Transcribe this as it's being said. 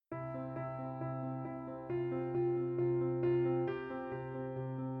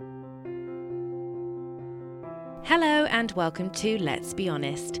Hello and welcome to Let's Be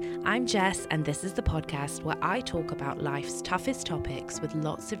Honest. I'm Jess and this is the podcast where I talk about life's toughest topics with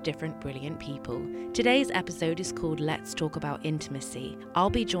lots of different brilliant people. Today's episode is called Let's Talk About Intimacy. I'll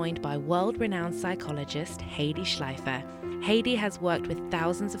be joined by world-renowned psychologist Heidi Schleifer. Heidi has worked with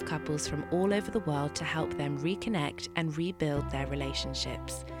thousands of couples from all over the world to help them reconnect and rebuild their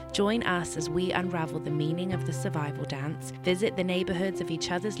relationships. Join us as we unravel the meaning of the survival dance, visit the neighborhoods of each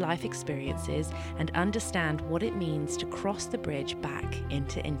other's life experiences, and understand what it means to cross the bridge back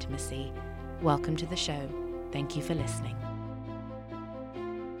into intimacy. Welcome to the show. Thank you for listening.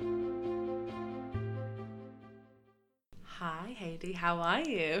 Hi Heidi, how are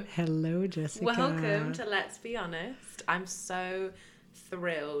you? Hello Jessica. Welcome to Let's Be Honest. I'm so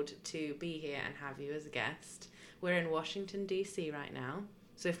thrilled to be here and have you as a guest. We're in Washington DC right now.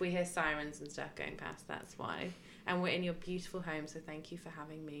 So if we hear sirens and stuff going past, that's why. And we're in your beautiful home, so thank you for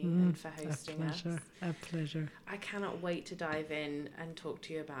having me and for hosting us. A pleasure. I cannot wait to dive in and talk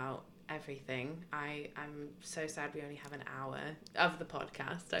to you about everything. I'm so sad we only have an hour of the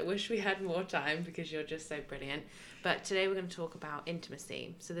podcast. I wish we had more time because you're just so brilliant. But today we're going to talk about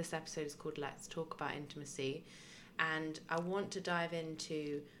intimacy. So this episode is called Let's Talk About Intimacy. And I want to dive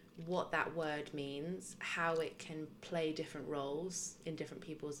into what that word means, how it can play different roles in different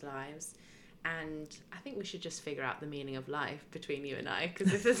people's lives, and I think we should just figure out the meaning of life between you and I,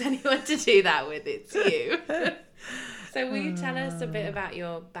 because if there's anyone to do that with, it's you. So will you tell us a bit about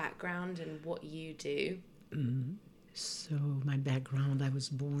your background and what you do? So my background, I was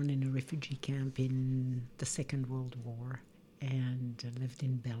born in a refugee camp in the Second World War and lived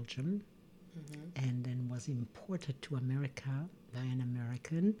in Belgium. And then was imported to America by an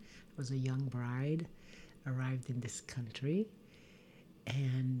American. I was a young bride, arrived in this country,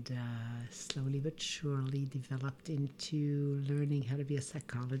 and slowly but surely developed into learning how to be a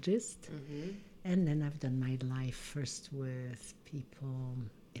psychologist. And then I've done my life first with people,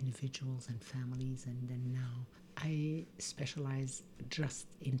 individuals and families, and then now I specialize just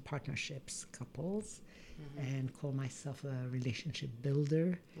in partnerships, couples, and call myself a relationship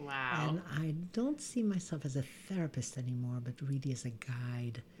builder. Wow. And I don't see myself as a therapist anymore, but really as a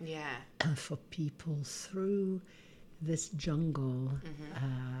guide for people through this jungle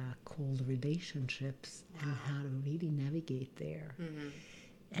called relationships and how to really navigate there.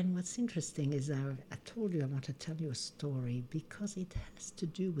 And what's interesting is I told you I want to tell you a story because it has to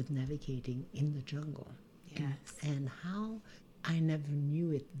do with navigating in the jungle. Yes. And how I never knew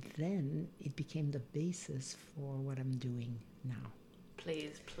it then, it became the basis for what I'm doing now.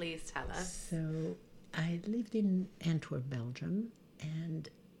 Please tell us. So I lived in Antwerp, Belgium, and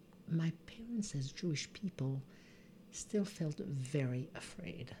my parents as Jewish people still felt very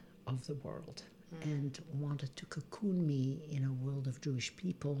afraid of the world and wanted to cocoon me in a world of Jewish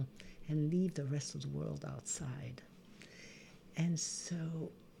people and leave the rest of the world outside. And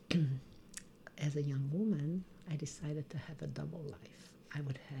so as a young woman, I decided to have a double life. I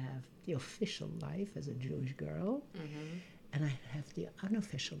would have the official life as a Jewish girl, and I'd have the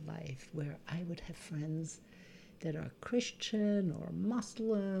unofficial life where I would have friends that are Christian or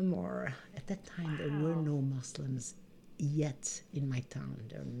Muslim, or at that time there were no Muslims yet in my town.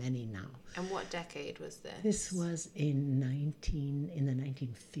 There are many now. And what decade was this? This was in the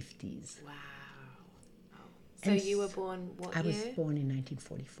 1950s. Wow. Oh. So you were born what year? I was born in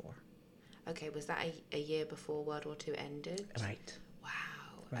 1944. Okay, was that a year before World War II ended? Right. Wow.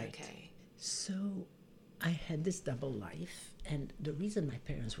 Right. Okay. So I had this double life, and the reason my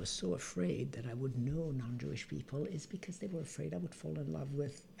parents were so afraid that I would know non-Jewish people is because they were afraid I would fall in love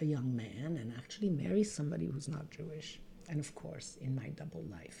with a young man and actually marry somebody who's not Jewish. And of course, in my double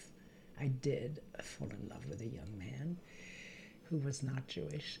life, I did fall in love with a young man who was not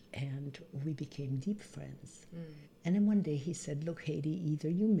Jewish, and we became deep friends. And then one day he said, "Look, Heidi, either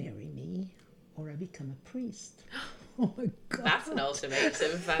you marry me or I become a priest." Oh my God. That's an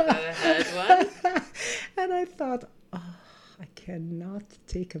ultimatum if I've ever heard one. And I thought, I cannot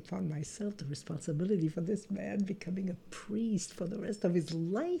take upon myself the responsibility for this man becoming a priest for the rest of his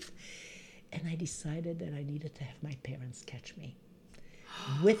life. And I decided that I needed to have my parents catch me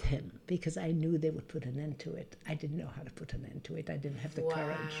with him because I knew they would put an end to it. I didn't know how to put an end to it. I didn't have the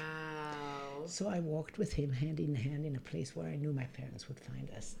courage. So I walked with him hand in hand in a place where I knew my parents would find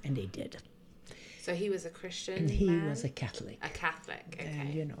us, and they did. So he was a Christian and he man? was a Catholic. A Catholic, okay.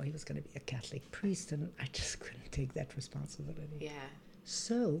 And, he was going to be a Catholic priest, and I just couldn't take that responsibility. Yeah.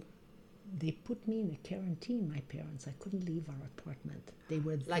 So they put me in a quarantine, my parents. I couldn't leave our apartment. They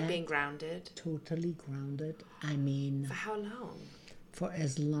were like being grounded? Totally grounded. I mean... For how long? For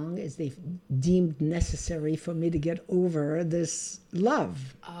as long as they deemed necessary for me to get over this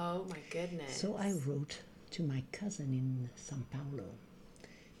love. Oh, my goodness. So I wrote to my cousin in Sao Paulo.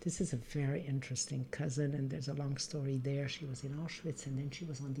 This is a very interesting cousin, and there's a long story there. She was in Auschwitz, and then she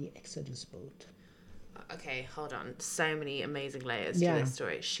was on the Exodus boat. Okay, hold on. So many amazing layers to Yeah. this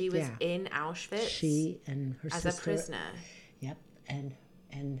story. She was Yeah. in Auschwitz She and her as sister. a prisoner. Yep,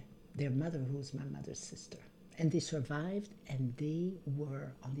 and their mother, who's my mother's sister. And they survived, and they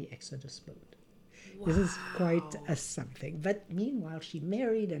were on the Exodus boat. Wow. This is quite a something. But meanwhile, she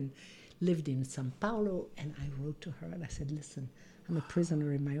married and lived in Sao Paulo, and I wrote to her and I said, listen, I'm a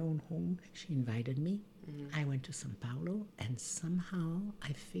prisoner in my own home. She invited me. I went to Sao Paulo, and somehow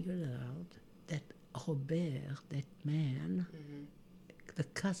I figured out that Robert, that man, the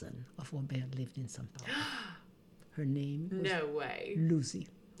cousin of Robert, lived in Sao Paulo. Her name was No way. Lucy.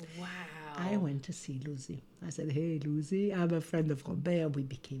 Wow. I went to see Lucy. I said, hey, Lucy, I'm a friend of Robert. We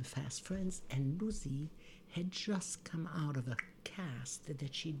became fast friends. And Lucy had just come out of a cast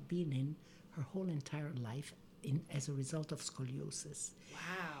that she'd been in her whole entire life as a result of scoliosis.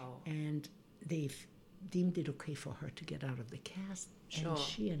 Wow. And they've deemed it okay for her to get out of the cast. Sure. And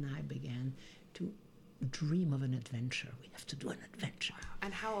she and I began to dream of an adventure. We have to do an adventure.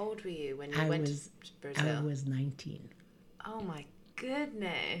 And how old were you when you went to Brazil? I was 19. Oh my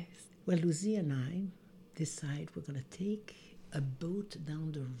goodness. Well, Lucy and I decide we're going to take a boat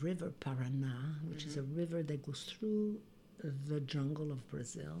down the river Paraná, which is a river that goes through the jungle of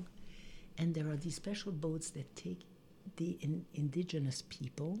Brazil. And there are these special boats that take the indigenous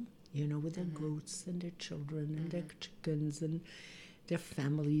people, you know, with their goats and their children and their chickens and their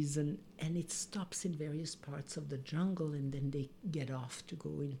families, and it stops in various parts of the jungle, and then they get off to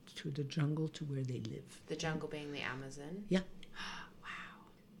go into the jungle to where they live. The jungle being the Amazon? Yeah. Wow.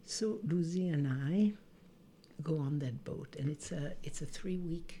 So Lucy and I go on that boat, and it's a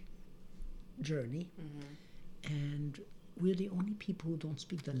 3-week journey, and we're the only people who don't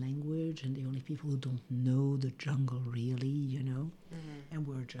speak the language and the only people who don't know the jungle really, you know, and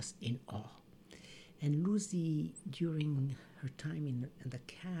we're just in awe. And Lucy, during her time in the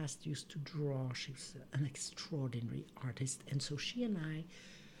cast, used to draw. She was an extraordinary artist, and so she and I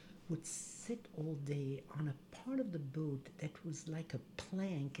would sit all day on a part of the boat that was like a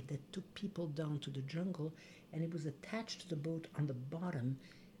plank that took people down to the jungle, and it was attached to the boat on the bottom,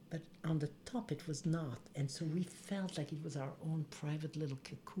 but on the top it was not. And so we felt like it was our own private little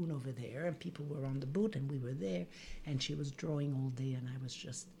cocoon over there, and people were on the boat and we were there, and she was drawing all day, and I was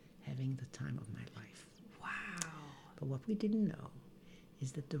just having the time of my life. Wow. But what we didn't know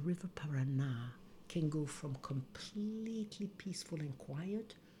is that the river Paraná can go from completely peaceful and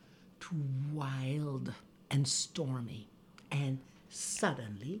quiet to wild and stormy. And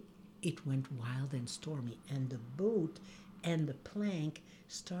suddenly it went wild and stormy, and the boat and the plank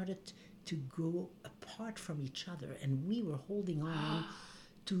started to go apart from each other, and we were holding on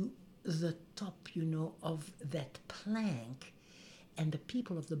to the top, you know, of that plank. And the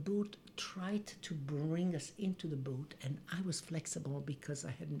people of the boat tried to bring us into the boat, and I was flexible because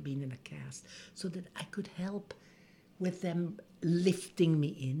I hadn't been in a cast, so that I could help with them lifting me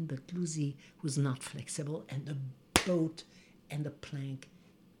in. But Lucy was not flexible, and the boat and the plank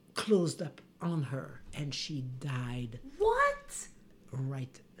closed up on her, and she died. What?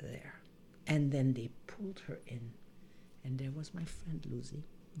 Right there. And then they pulled her in, and there was my friend Lucy,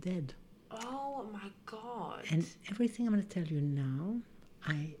 dead. Oh my God. And everything I'm going to tell you now,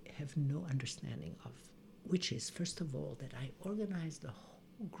 I have no understanding of, which is, first of all, that I organized the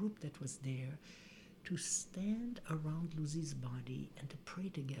whole group that was there to stand around Lucy's body and to pray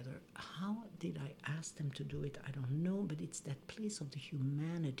together. How did I ask them to do it? I don't know, but it's that place of the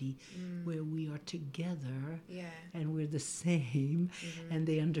humanity where we are together and we're the same. And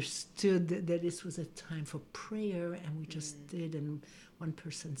they understood that this was a time for prayer, and we just did, and one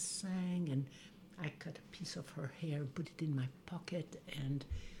person sang, and I cut a piece of her hair, put it in my pocket, and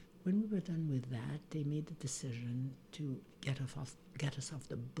when we were done with that, they made the decision to get us off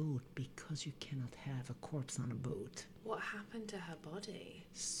the boat, because you cannot have a corpse on a boat. What happened to her body?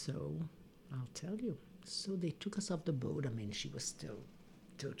 So, I'll tell you. So they took us off the boat. I mean, she was still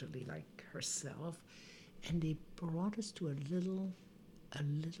totally like herself, and they brought us to a little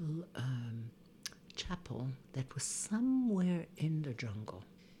chapel that was somewhere in the jungle,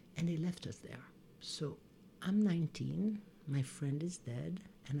 and they left us there. So I'm 19, my friend is dead,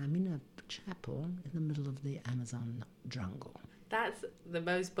 and I'm in a chapel in the middle of the Amazon jungle. That's the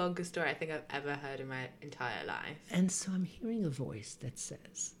most bonkers story I think I've ever heard in my entire life. And so I'm hearing a voice that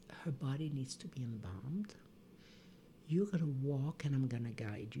says, her body needs to be embalmed. You're going to walk, and I'm going to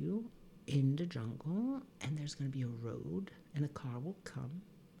guide you in the jungle, and there's going to be a road, and a car will come,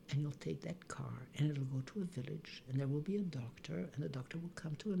 and you'll take that car, and it'll go to a village, and there will be a doctor, and the doctor will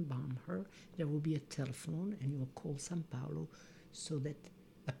come to embalm her. There will be a telephone, and you'll call Sao Paulo so that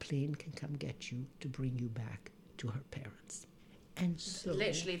a plane can come get you to bring you back to her parents. And so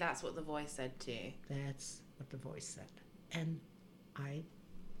literally, that's what the voice said to you. that's what the voice said. And I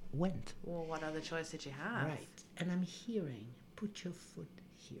went. Well, what other choice did you have? Right. And I'm hearing, put your foot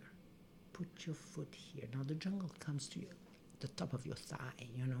here. Put your foot here. Now the jungle comes to you, the top of your thigh,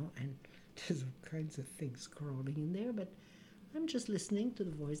 and there's all kinds of things crawling in there, but I'm just listening to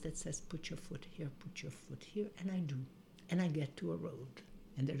the voice that says, put your foot here, put your foot here, and I do. And I get to a road,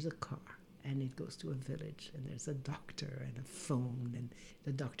 and there's a car, and it goes to a village, and there's a doctor and a phone, and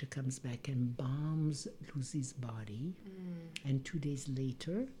the doctor comes back and bombs Lucy's body, and 2 days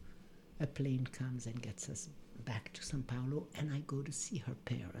later, a plane comes and gets us back to Sao Paulo, and I go to see her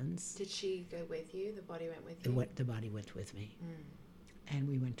parents. Did she go with you? The body went with you? The body went with me. And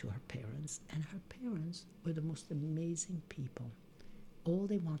we went to her parents, and her parents were the most amazing people. All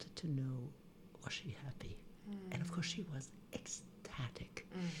they wanted to know, was she happy? And of course she was ecstatic,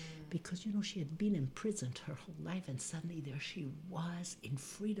 because she had been imprisoned her whole life, and suddenly there she was in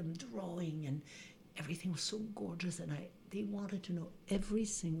freedom, drawing, and everything was so gorgeous, and they wanted to know every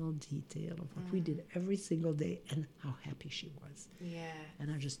single detail of what we did every single day and how happy she was. Yeah.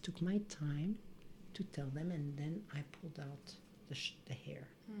 And I just took my time to tell them, and then I pulled out the hair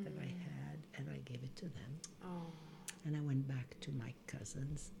that I had, and I gave it to them. Oh. And I went back to my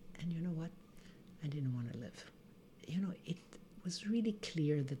cousins, and you know what? I didn't want to live. It was really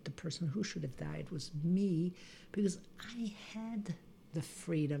clear that the person who should have died was me, because I had the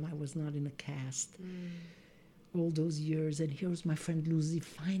freedom. I was not in a cast all those years, and here was my friend Lucy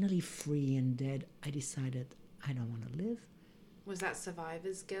finally free and dead. I decided I don't want to live. Was that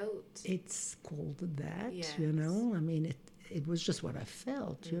survivor's guilt? It's called that, Yes. I mean, it was just what I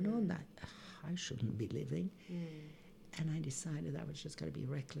felt, that I shouldn't be living. And I decided I was just going to be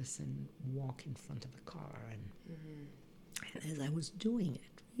reckless and walk in front of a car. And as I was doing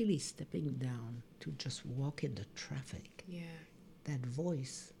it, really stepping down to just walk in the traffic, that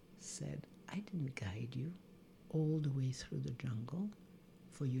voice said, I didn't guide you all the way through the jungle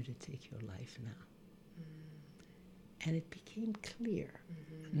for you to take your life now. And it became clear,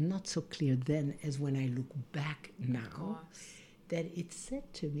 not so clear then as when I look back now, that it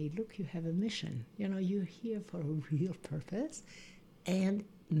said to me, look, you have a mission. You're here for a real purpose. And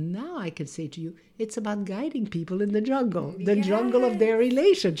now I can say to you, it's about guiding people in the jungle, the jungle of their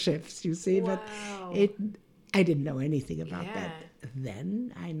relationships, you see. Wow. But I didn't know anything about that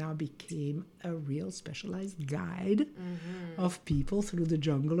then. I now became a real specialized guide of people through the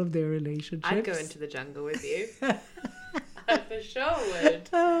jungle of their relationships. I'd go into the jungle with you. I for sure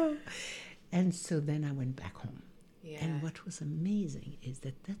would. And so then I went back home. Yeah. And what was amazing is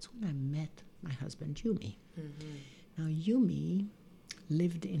that's when I met my husband, Yumi. Now, Yumi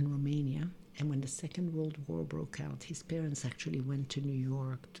lived in Romania, and when the Second World War broke out, his parents actually went to New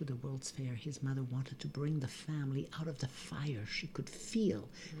York to the World's Fair. His mother wanted to bring the family out of the fire she could feel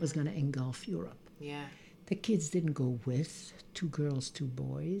was going to engulf Europe. Yeah. The kids didn't go with, 2 girls, 2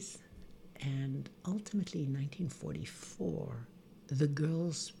 boys. And ultimately in 1944, the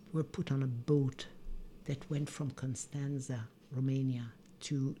girls were put on a boat that went from Constanza, Romania,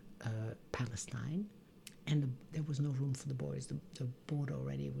 to Palestine. And there was no room for the boys. The boat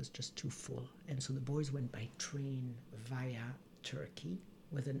already was just too full. And so the boys went by train via Turkey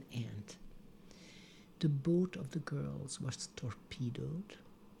with an aunt. The boat of the girls was torpedoed,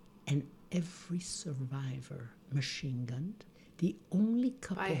 and every survivor machine gunned. The only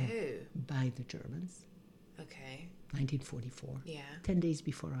couple... By who? By the Germans. Okay. 1944. Yeah. 10 days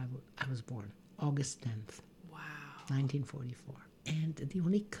before I was born. August 10th. Wow. 1944. And the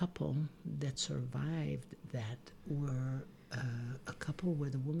only couple that survived that were a couple where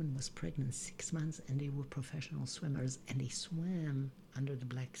the woman was pregnant 6 months, and they were professional swimmers, and they swam under the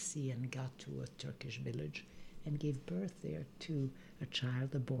Black Sea and got to a Turkish village and gave birth there to a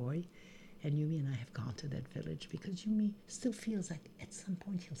child, a boy. And Yumi and I have gone to that village because Yumi still feels like at some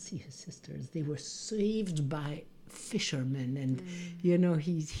point he'll see his sisters. They were saved by fishermen, and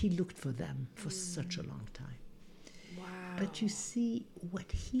he looked for them for such a long time. Wow. But you see,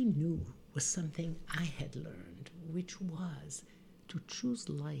 what he knew was something I had learned, which was to choose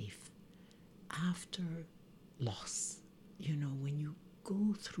life after loss. When you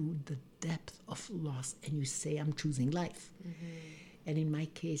go through the depth of loss and you say, I'm choosing life. And in my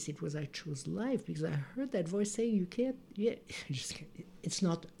case, it was I chose life because I heard that voice saying, you can't, it's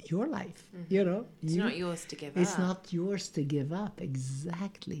not your life, It's not yours to give up. It's not yours to give up,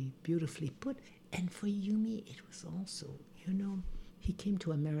 exactly, beautifully put. And for Yumi, it was also, he came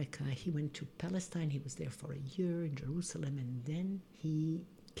to America. He went to Palestine. He was there for a year in Jerusalem, and then he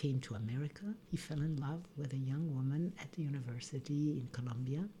came to America. He fell in love with a young woman at the university in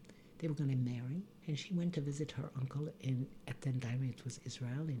Columbia. They were going to marry, and she went to visit her uncle at that time it was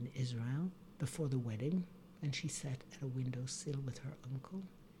in Israel, before the wedding, and she sat at a windowsill with her uncle,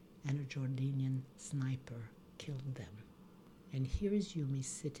 and a Jordanian sniper killed them. And here is Yumi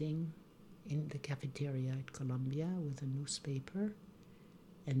sitting in the cafeteria at Columbia with a newspaper,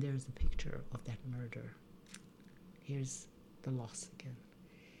 and there's a picture of that murder. Here's the loss again.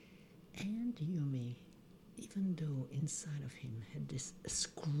 And Yumi, even though inside of him had this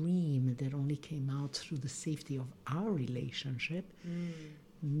scream that only came out through the safety of our relationship,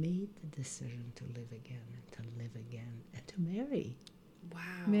 made the decision to live again and to live again and to marry.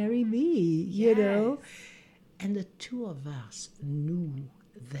 Wow. Marry me, you know. And the two of us knew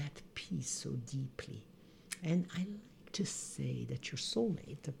that piece so deeply. And I like to say that your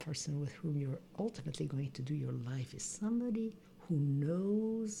soulmate, the person with whom you're ultimately going to do your life, is somebody who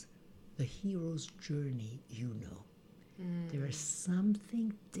knows the hero's journey you know. There is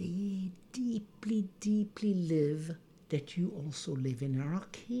something they deeply, deeply live that you also live. In our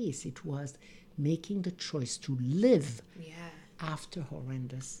case, it was making the choice to live after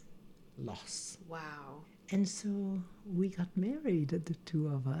horrendous loss. Wow. And so we got married, the two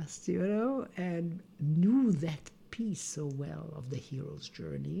of us, you know, and knew that piece so well of the hero's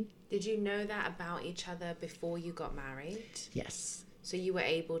journey. Did you know that about each other before you got married? Yes. So you were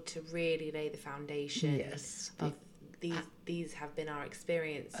able to really lay the foundation. Yes. Of these have been our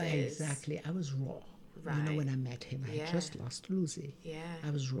experiences. Exactly. I was raw. Right. You know, when I met him, I had just lost Lucy. Yeah.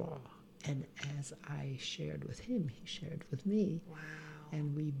 I was raw. And as I shared with him, he shared with me. Wow.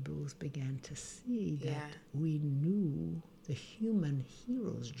 And we both began to see that we knew the human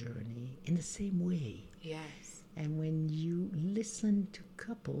hero's journey in the same way. Yes. And when you listen to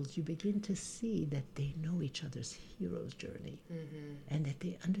couples, you begin to see that they know each other's hero's journey and that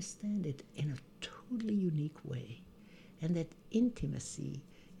they understand it in a totally unique way. And that intimacy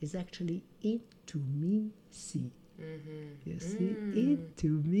is actually intimacy. You see?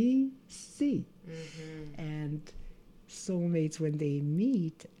 Intimacy. And soulmates, when they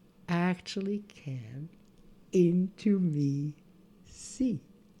meet, actually can into me see.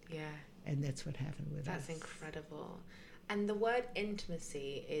 Yeah. And that's what happened with us. That's incredible. And the word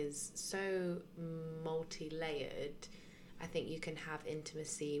intimacy is so multi-layered. I think you can have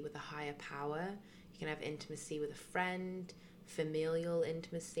intimacy with a higher power. You can have intimacy with a friend, familial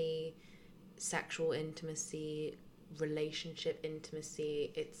intimacy, sexual intimacy, relationship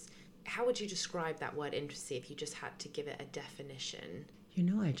intimacy. How would you describe that word intimacy if you just had to give it a definition? You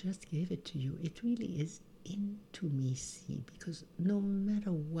know, I just gave it to you. It really is intimacy, because no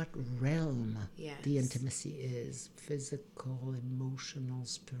matter what realm the intimacy is, physical, emotional,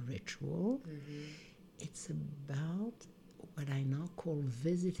 spiritual, it's about what I now call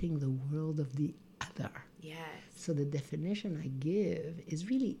visiting the world of the other. Yes. So the definition I give is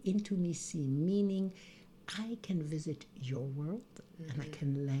really intimacy, meaning I can visit your world and I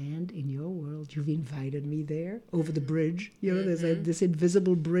can land in your world. You've invited me there over the bridge. You know, there's this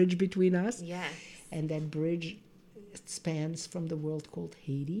invisible bridge between us. Yes. And that bridge spans from the world called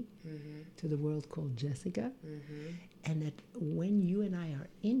Haiti to the world called Jessica. And that when you and I are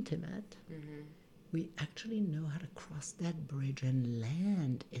intimate, we actually know how to cross that bridge and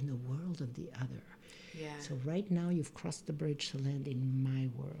land in the world of the other. Yeah. So right now you've crossed the bridge to land in my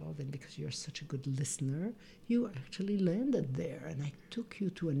world, and because you're such a good listener, you actually landed there. And I took you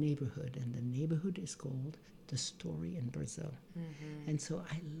to a neighborhood, and the neighborhood is called The Story in Brazil. And so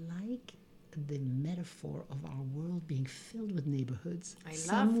I like the metaphor of our world being filled with neighborhoods. I love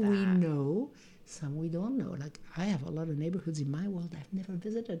some that. we know, some we don't know. Like I have a lot of neighborhoods in my world I've never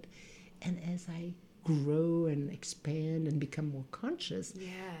visited. And as I grow and expand and become more conscious,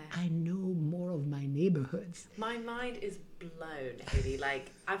 I know more of my neighborhoods. My mind is blown, Haley.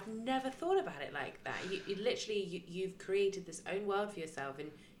 Like, I've never thought about it like that. You literally, you've created this own world for yourself, and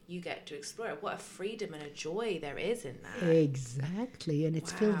you get to explore it. What a freedom and a joy there is in that. Exactly. And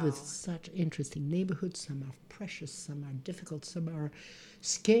it's filled with such interesting neighborhoods. Some are precious, some are difficult, some are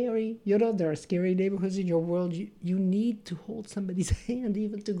scary. You know, there are scary neighborhoods in your world. You need to hold somebody's hand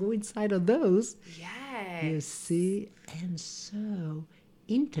even to go inside of those. Yes. You see? And so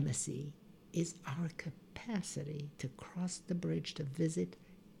intimacy is our capacity to cross the bridge to visit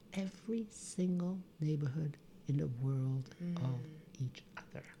every single neighborhood in the world of each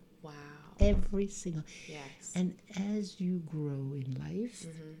other. Wow. Every single. Yes. And as you grow in life,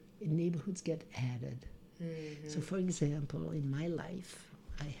 neighborhoods get added. So, for example, in my life,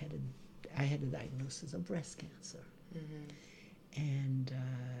 I had a diagnosis of breast cancer. And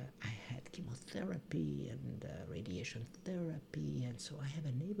I had chemotherapy and radiation therapy, and so I have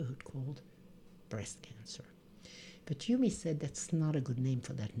a neighborhood called breast cancer. But Yumi said that's not a good name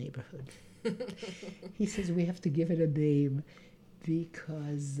for that neighborhood. He says we have to give it a name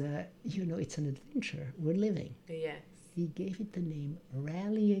because, it's an adventure we're living. Yes. He gave it the name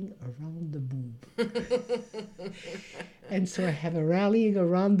Rallying Around the Boob. And so I have a Rallying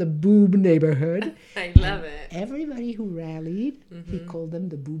Around the Boob neighborhood. I love it. Everybody who rallied, he called them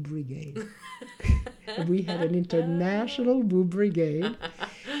the Boob Brigade. We had an international Boob Brigade.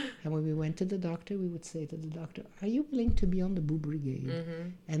 And when we went to the doctor, we would say to the doctor, are you willing to be on the Boob Brigade?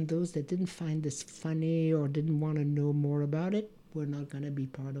 And those that didn't find this funny or didn't want to know more about it, were not going to be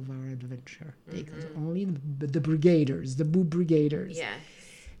part of our adventure. Because only the brigaders, the Boob Brigaders. Yes.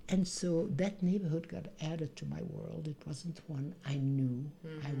 And so that neighborhood got added to my world. It wasn't one I knew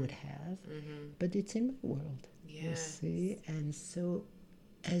I would have, but it's in my world. You see? And so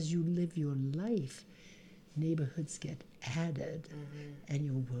as you live your life, neighborhoods get added and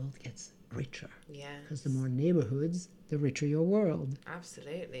your world gets richer. Yeah. Because the more neighborhoods, the richer your world.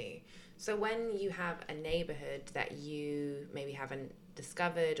 Absolutely. So when you have a neighborhood that you maybe haven't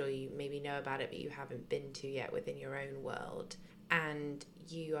discovered, or you maybe know about it but you haven't been to yet within your own world, and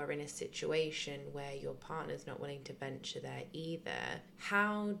you are in a situation where your partner's not willing to venture there either,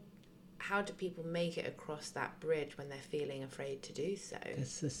 how do people make it across that bridge when they're feeling afraid to do so?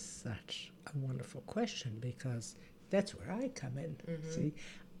 This is such a wonderful question, because that's where I come in. See,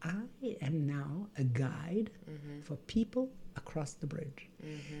 I am now a guide for people across the bridge.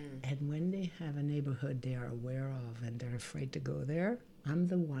 And when they have a neighborhood they are aware of and they're afraid to go there, I'm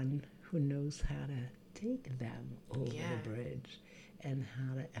the one who knows how to take them over the bridge and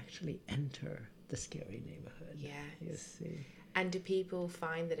how to actually enter the scary neighborhood. Yes. You see. And do people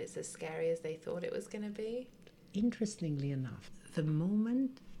find that it's as scary as they thought it was going to be? Interestingly enough, the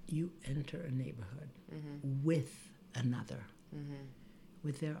moment you enter a neighborhood with another,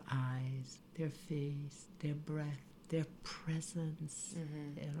 with their eyes, their face, their breath, their presence,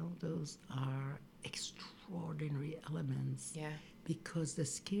 those are extraordinary elements. Yeah. Because the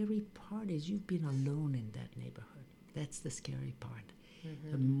scary part is you've been alone in that neighborhood. That's the scary part.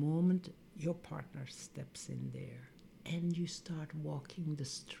 The moment your partner steps in there and you start walking the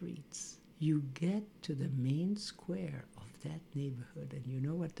streets, you get to the main square of that neighborhood. And you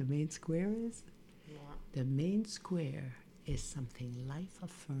know what the main square is? What? The main square is something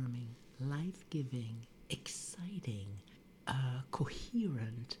life-affirming, life-giving, exciting,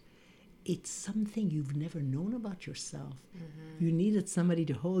 coherent. It's something you've never known about yourself. You needed somebody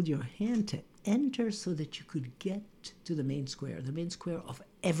to hold your hand to enter so that you could get to the main square of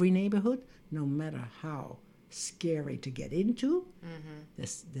every neighborhood, no matter how scary to get into.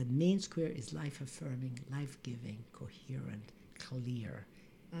 The main square is life-affirming, life-giving, coherent, clear,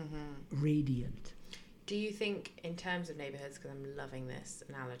 radiant. Do you think, in terms of neighborhoods, because I'm loving this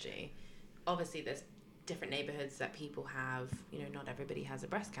analogy, obviously there's different neighborhoods that people have, not everybody has a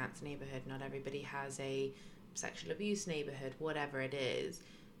breast cancer neighborhood, not everybody has a sexual abuse neighborhood, whatever it is.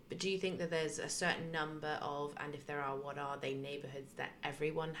 But do you think that there's a certain number of, and if there are, what are they, neighborhoods that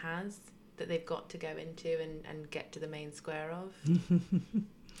everyone has that they've got to go into and get to the main square of?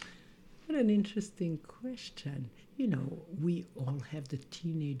 What an interesting question. We all have the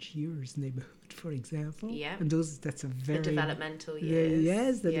teenage years neighborhood, for example. Yeah. And that's a very... The developmental years.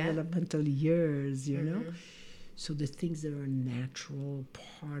 Yes, the developmental years, So the things that are a natural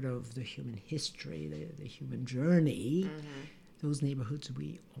part of the human history, the human journey, those neighborhoods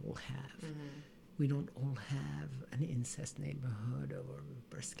we all have. We don't all have an incest neighborhood or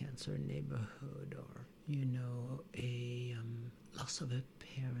a breast cancer neighborhood or, a loss of a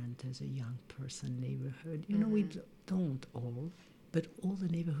parent as a young person neighborhood. We don't all, but all the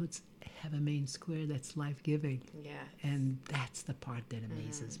neighborhoods have a main square that's life-giving. Yeah. And that's the part that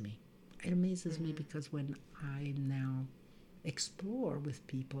amazes me. It amazes me because when I now explore with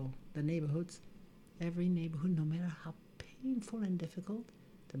people the neighborhoods, every neighborhood, no matter how painful and difficult,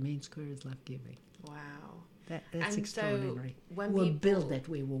 the main square is life-giving. Wow. That's extraordinary. So when we're built that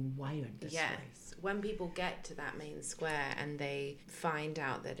way, we're wired this way. Yes. When people get to that main square and they find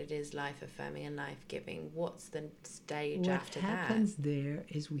out that it is life-affirming and life-giving, what's the stage after that? What happens there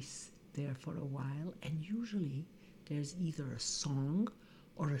is we sit there for a while, and usually there's either a song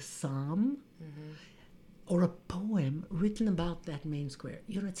or a psalm or a poem written about that main square.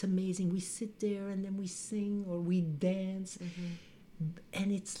 It's amazing. We sit there and then we sing or we dance,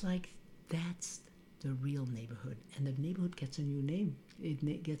 and it's like that's the real neighborhood. And the neighborhood gets a new name.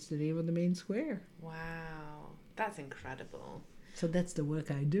 It gets the name of the main square. Wow. That's incredible. So that's the work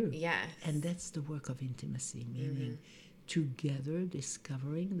I do. Yes. And that's the work of intimacy, meaning together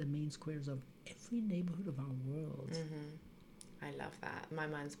discovering the main squares of every neighborhood of our world. I love that. My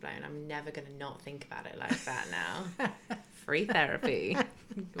mind's blown. I'm never going to not think about it like that now. Free therapy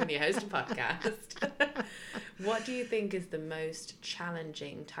when you host a podcast. What do you think is the most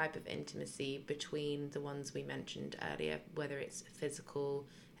challenging type of intimacy between the ones we mentioned earlier, whether it's physical,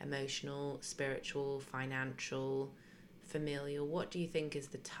 emotional, spiritual, financial, familial? What do you think is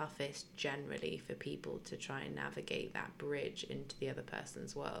the toughest generally for people to try and navigate that bridge into the other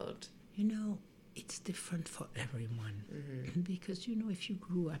person's world? You know, it's different for everyone. Because, you know, if you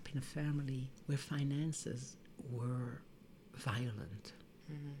grew up in a family where finances were violent,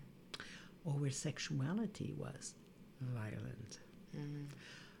 or where sexuality was violent,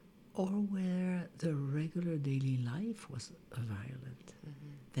 or where the regular daily life was violent,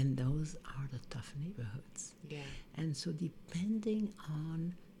 then those are the tough neighborhoods. Yeah. And so depending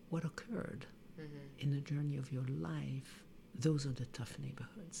on what occurred in the journey of your life, those are the tough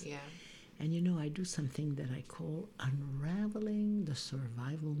neighborhoods. Yeah. And you know, I do something that I call unraveling the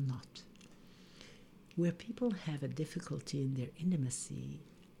survival knot. Where people have a difficulty in their intimacy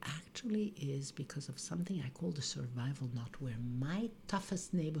actually is because of something I call the survival knot, where my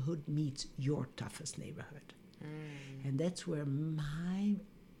toughest neighborhood meets your toughest neighborhood. And that's where my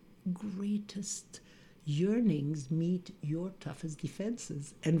greatest yearnings meet your toughest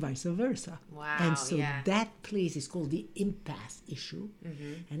defenses, and vice versa. Wow. And so that place is called the impasse issue,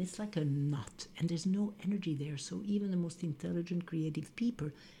 and it's like a knot, and there's no energy there. So even the most intelligent, creative people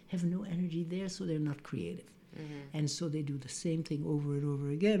have no energy there, so they're not creative. And so they do the same thing over and over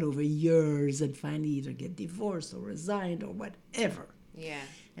again over years, and finally either get divorced or resigned or whatever. Yeah.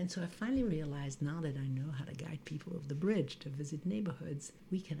 And so I finally realized, now that I know how to guide people over the bridge to visit neighborhoods,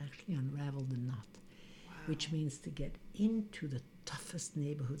 we can actually unravel the knot. Which means to get into the toughest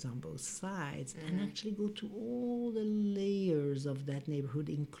neighborhoods on both sides and actually go to all the layers of that neighborhood,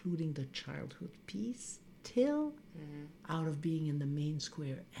 including the childhood piece, till out of being in the main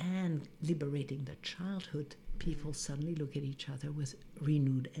square and liberating the childhood, people suddenly look at each other with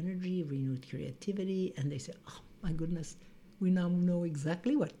renewed energy, renewed creativity, and they say, oh my goodness, we now know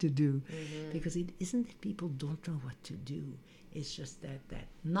exactly what to do. Because it isn't that people don't know what to do. It's just that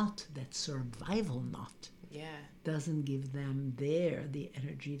knot, that survival knot, doesn't give them the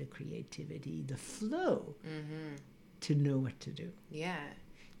energy, the creativity, the flow to know what to do. Yeah.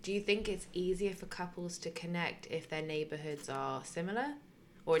 Do you think it's easier for couples to connect if their neighborhoods are similar?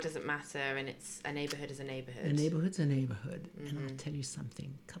 Or it doesn't matter and it's a neighborhood is a neighborhood? A neighborhood's a neighborhood. And I'll tell you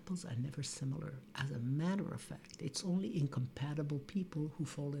something. Couples are never similar. As a matter of fact, it's only incompatible people who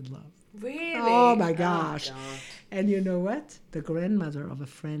fall in love. Really? Oh my gosh. Oh, God. And you know what? The grandmother of a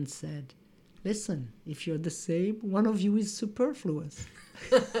friend said, listen, if you're the same, one of you is superfluous.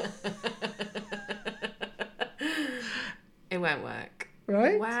 It won't work.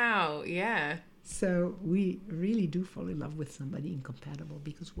 Right? Wow, yeah. So we really do fall in love with somebody incompatible,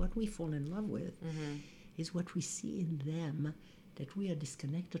 because what we fall in love with is what we see in them that we are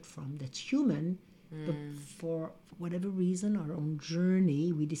disconnected from, that's human, but for whatever reason, our own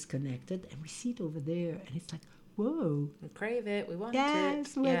journey, we disconnected, and we see it over there, and it's like, whoa. We crave it, we want it.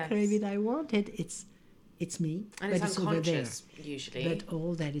 Yes, we crave it, I want it. It's me, and but it's unconscious, over there. usually. But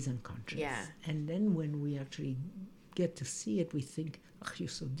all that is unconscious. Yeah. And then when we actually get to see it, we think, oh, you're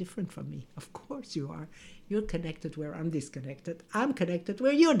so different from me. Of course you are. You're connected where I'm disconnected. I'm connected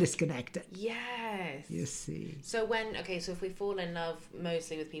where you're disconnected. Yes. You see. So if we fall in love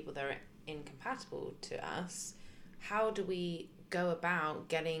mostly with people that are incompatible to us, how do we go about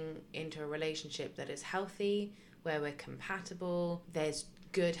getting into a relationship that is healthy, where we're compatible, there's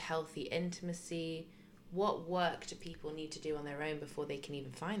good, healthy intimacy? What work do people need to do on their own before they can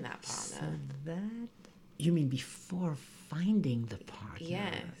even find that partner? So that, you mean before finding the partner?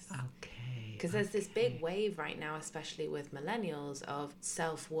 Yes. Okay. Because there's this big wave right now, especially with millennials, of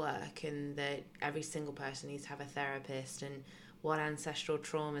self-work, and that every single person needs to have a therapist, and what ancestral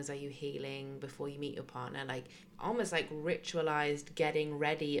traumas are you healing before you meet your partner? Like almost like ritualized getting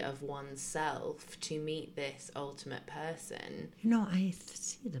ready of oneself to meet this ultimate person. You know, I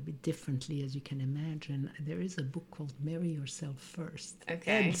see it a bit differently, as you can imagine. There is a book called Marry Yourself First.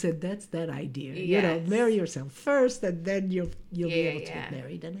 Okay. And so that's that idea. Yes. You know, marry yourself first, and then you'll be able to yeah. get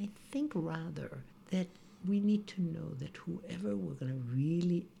married. And I think rather that we need to know that whoever we're going to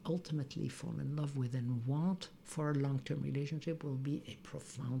really ultimately fall in love with and want for a long-term relationship will be a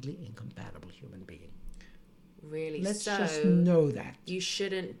profoundly incompatible human being. Really? Let's so just know that. You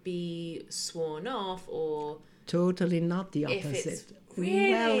shouldn't be sworn off, or Totally not the if opposite. it's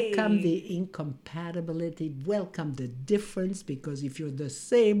Really? Welcome the incompatibility. Welcome the difference, because if you're the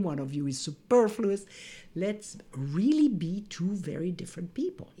same, one of you is superfluous. Let's really be two very different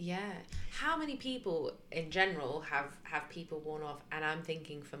people. Yeah. How many people in general have people worn off? And I'm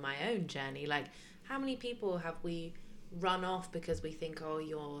thinking for my own journey, like how many people have we run off because we think, oh,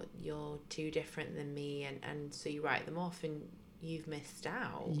 you're too different than me, and so you write them off and you've missed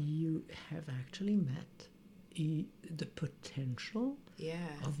out. You have actually met the potential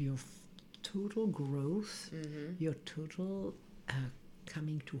of your total growth, your total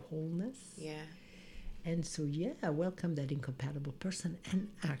coming to wholeness. Yeah. And so, welcome that incompatible person. And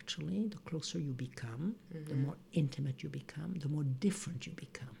actually, the closer you become, the more intimate you become, the more different you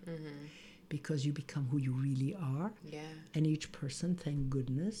become. Because you become who you really are. Yeah. And each person, thank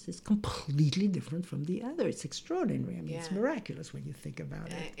goodness, is completely different from the other. It's extraordinary. I mean, it's miraculous when you think about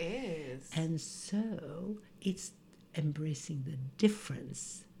it. It is. And so it's embracing the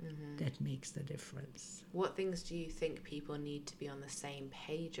difference that makes the difference. What things do you think people need to be on the same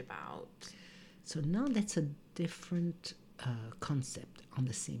page about? So now that's a different concept, on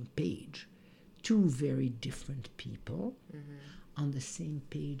the same page. Two very different people on the same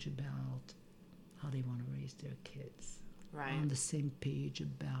page about how they want to raise their kids. Right. On the same page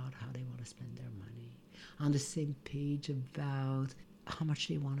about how they want to spend their money. On the same page about how much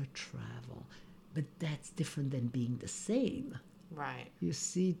they want to travel. But that's different than being the same. Right. You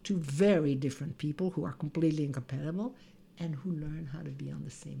see, two very different people who are completely incompatible and who learn how to be on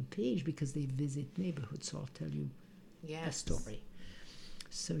the same page because they visit neighborhoods. So I'll tell you a story.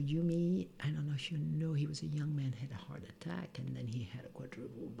 So Yumi, I don't know if you know, he was a young man, had a heart attack, and then he had a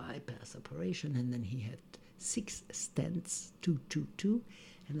quadruple bypass operation, and then he had 6 stents, two,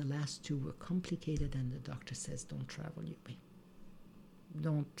 and the last 2 were complicated, and the doctor says, don't travel, Yumi.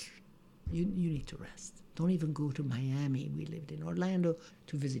 You need to rest. Don't even go to Miami. We lived in Orlando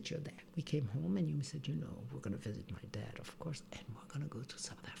to visit your dad. We came home and Yumi said, we're going to visit my dad, of course, and we're going to go to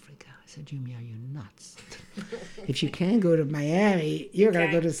South Africa. I said, Yumi, are you nuts? If you can't go to Miami, you're going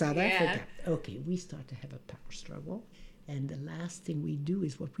to go to South Africa. Okay, we start to have a power struggle. And the last thing we do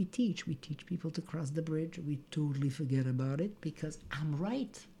is what we teach. We teach people to cross the bridge. We totally forget about it because I'm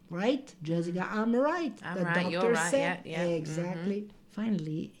right. Right, Jessica? I'm right. The doctor you're right. Said, yeah. Exactly.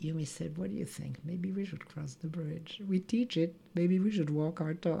 Finally, Yumi said, what do you think? Maybe we should cross the bridge. We teach it. Maybe we should walk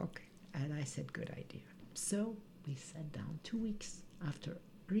our talk. And I said, good idea. So we sat down 2 weeks after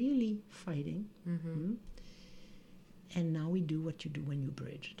really fighting. And now we do what you do when you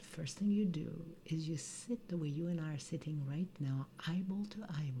bridge. The first thing you do is you sit the way you and I are sitting right now, eyeball to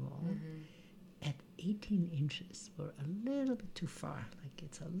eyeball, at 18 inches. We're a little bit too far. Like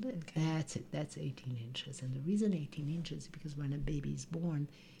it's a little. Okay. That's it. That's 18 inches. And the reason 18 inches is because when a baby is born,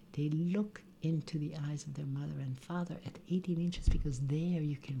 they look into the eyes of their mother and father at 18 inches because there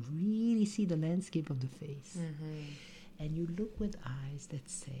you can really see the landscape of the face. And you look with eyes that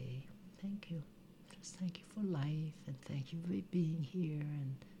say, thank you. Just thank you for life, and thank you for being here,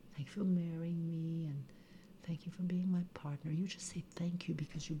 and thank you for marrying me, and thank you for being my partner. You just say thank you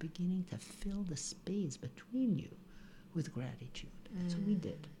because you're beginning to fill the space between you with gratitude. So we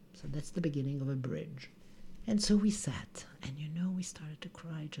did. So that's the beginning of a bridge. And so we sat, and we started to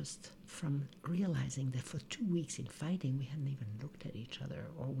cry just from realizing that for 2 weeks in fighting, we hadn't even looked at each other,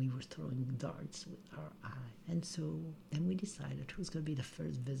 or we were throwing darts with our eye. And so then we decided who's going to be the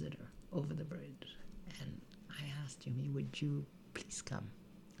first visitor over the bridge. And I asked Yumi, would you please come?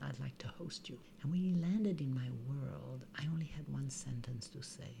 I'd like to host you. And when he landed in my world, I only had one sentence to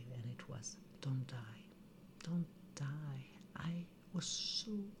say, and it was, don't die. Don't die. I was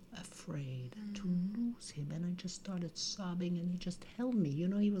so afraid to lose him, and I just started sobbing, and he just held me.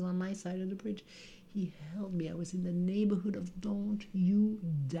 He was on my side of the bridge. He held me. I was in the neighborhood of don't you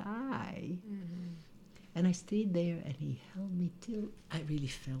die. And I stayed there, and he held me till I really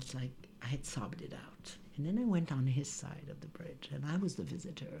felt like I had sobbed it out. And then I went on his side of the bridge, and I was the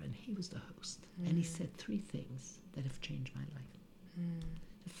visitor, and he was the host. And he said 3 things that have changed my life.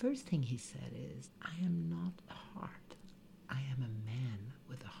 The first thing he said is, I am not a heart. I am a man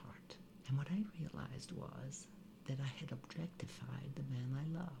with a heart. And what I realized was that I had objectified the man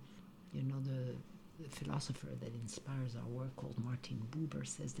I love. The philosopher that inspires our work called Martin Buber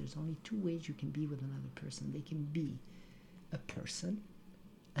says there's only 2 ways you can be with another person. They can be a person,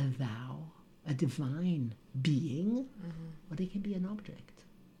 a thou, a divine being, or they can be an object.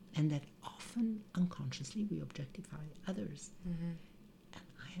 And that often, unconsciously, we objectify others. And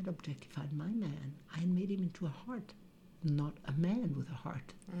I had objectified my man. I had made him into a heart, not a man with a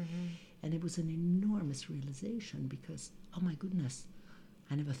heart. And it was an enormous realization because, oh my goodness,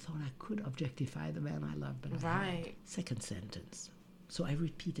 I never thought I could objectify the man I love, but I had. Second sentence. So I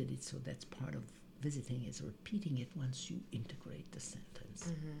repeated it, so that's part of visiting, is repeating it once you integrate the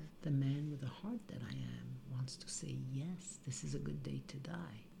sentence. The man with the heart that I am wants to say, yes, this is a good day to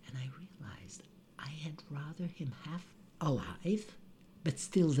die. And I realized I had rather him half alive, but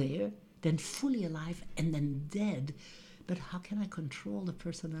still there, than fully alive and then dead. But how can I control the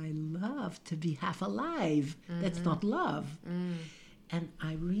person I love to be half alive? That's not love. And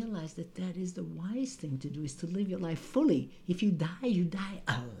I realized that that is the wise thing to do, is to live your life fully. If you die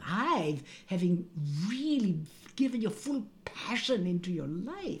alive, having really given your full passion into your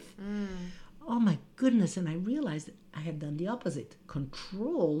life. Oh my goodness. And I realized that I had done the opposite.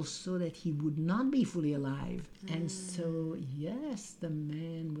 Control so that he would not be fully alive. And so, yes, the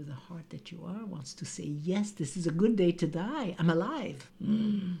man with the heart that you are wants to say, yes, this is a good day to die. I'm alive.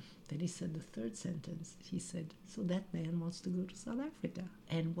 Then he said the third sentence. He said, so that man wants to go to South Africa.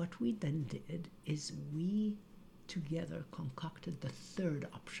 And what we then did is we together concocted the third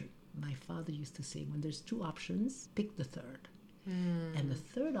option. My father used to say, when there's two options, pick the third. And the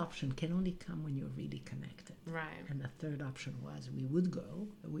third option can only come when you're really connected. Right. And the third option was we would go,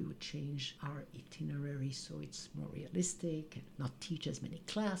 we would change our itinerary so it's more realistic and not teach as many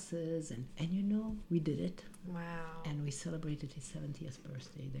classes. And you know, we did it. Wow. And we celebrated his 70th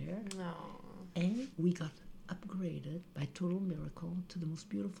birthday there. Oh. And we got upgraded by total miracle to the most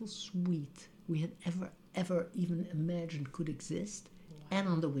beautiful suite we had ever even imagined could exist. Wow. And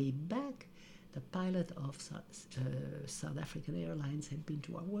on the way back, the pilot of South African Airlines had been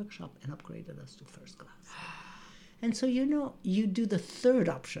to our workshop and upgraded us to first class. And so, you know, you do the third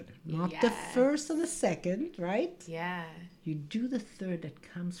option, not the first or the second, right? Yeah. You do the third that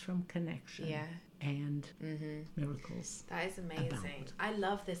comes from connection. Yeah. And miracles. That is amazing. Abound. I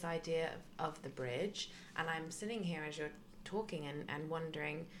love this idea of the bridge. And I'm sitting here as you're talking and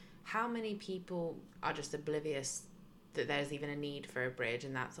wondering how many people are just oblivious that there's even a need for a bridge,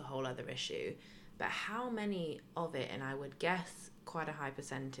 and that's a whole other issue. But how many of it, and I would guess quite a high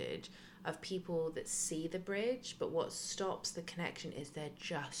percentage, of people that see the bridge, but what stops the connection is they're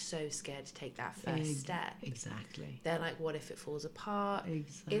just so scared to take that first step. Exactly. They're like, what if it falls apart?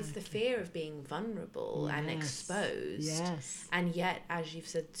 Exactly. It's the fear of being vulnerable and exposed. Yes. And yet, as you've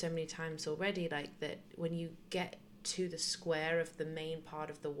said so many times already, like that when you get to the square of the main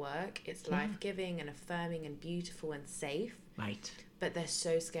part of the work, it's life-giving and affirming and beautiful and safe. Right. But they're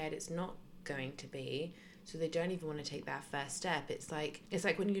so scared it's not going to be, so they don't even want to take that first step. It's like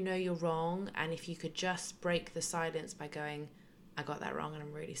when you know you're wrong, and if you could just break the silence by going, I got that wrong and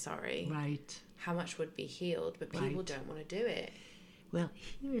I'm really sorry. Right. How much would be healed? But people don't want to do it. Well,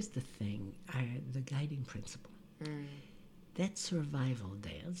 here's the thing, the guiding principle. That survival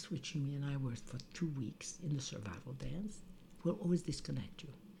dance, which Yumi and I were for 2 weeks in the survival dance, will always disconnect you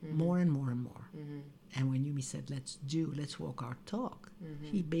more and more and more. And when Yumi said, let's walk our talk,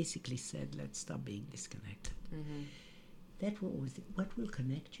 he basically said, let's stop being disconnected. That will always, what will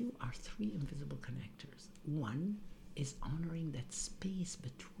connect you are 3 invisible connectors. One is honoring that space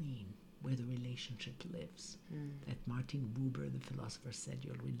between where the relationship lives. That Martin Buber, the philosopher, said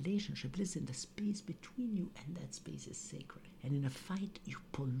your relationship lives in the space between you, and that space is sacred. And in a fight, you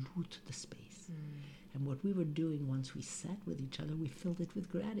pollute the space. And what we were doing once we sat with each other, we filled it with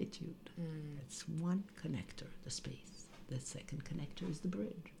gratitude. That's one connector, the space. The second connector is the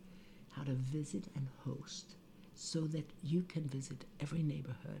bridge. How to visit and host so that you can visit every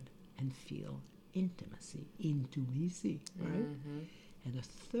neighborhood and feel intimacy, right? And the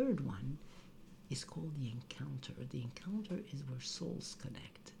third one is called the encounter. The encounter is where souls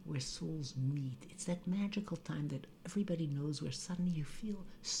connect, where souls meet. It's that magical time that everybody knows, where suddenly you feel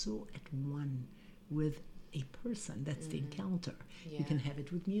so at one with a person. That's the encounter. Yeah. You can have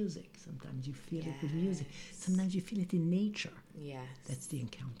it with music. Sometimes you feel it with music. Sometimes you feel it in nature. Yes. That's the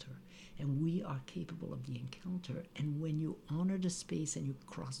encounter. And we are capable of the encounter. And when you honor the space and you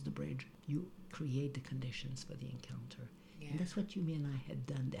cross the bridge, you create the conditions for the encounter. Yeah. And that's what Yumi and I had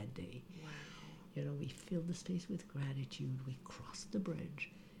done that day. Wow. You know, we filled the space with gratitude. We crossed the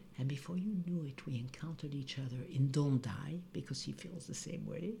bridge. And before you knew it, we encountered each other in Don't Die, because he feels the same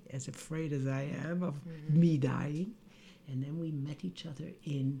way, as afraid as I am of me dying. And then we met each other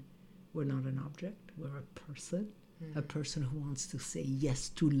in We're Not an Object, we're a person. A person who wants to say yes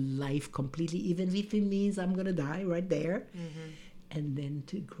to life completely, even if it means I'm going to die right there. And then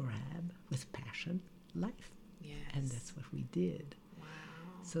to grab with passion life. Yes. And that's what we did. Wow.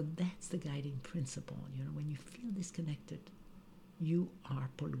 So that's the guiding principle. You know, when you feel disconnected, you are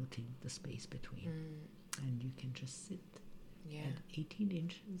polluting the space between. And you can just sit at 18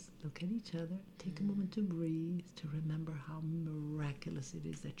 inches, look at each other, take a moment to breathe, to remember how miraculous it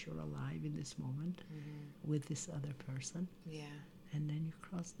is that you're alive in this moment with this other person. Yeah. and then you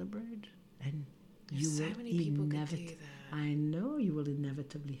cross the bridge, and There's you so will many people could do that. I know you will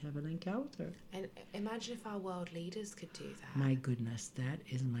inevitably have an encounter. And imagine if our world leaders could do that. My goodness, that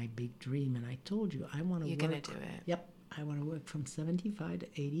is my big dream. And I told you, I want to You're work. going to do it. Yep. I want to work from 75 to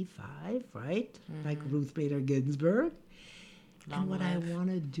 85, right? Like Ruth Bader Ginsburg. Long and what life. I want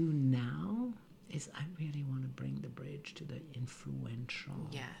to do now is I really want to bring the bridge to the influential.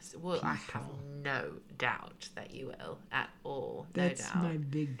 Yes. Well, I have people. no doubt that you will at all. That's no doubt. my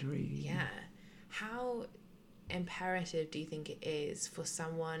big dream. Yeah. How imperative do you think it is for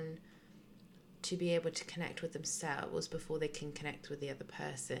someone to be able to connect with themselves before they can connect with the other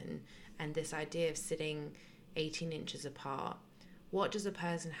person? And this idea of sitting 18 inches apart, what does a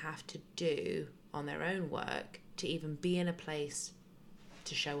person have to do on their own work to even be in a place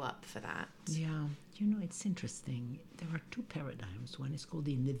to show up for that? Yeah. You know, it's interesting. There are two paradigms. One is called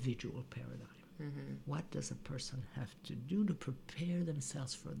the individual paradigm. What does a person have to do to prepare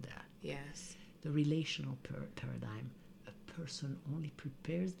themselves for that? Yes. The relational paradigm. A person only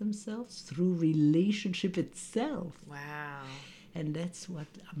prepares themselves through relationship itself. Wow. And that's what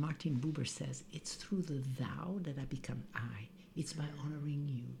Martin Buber says. It's through the thou that I become I. It's by honoring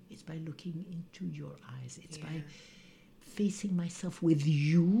you. It's by looking into your eyes. It's by facing myself with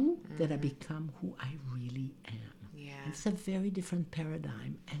you that I become who I really am. Yeah. It's a very different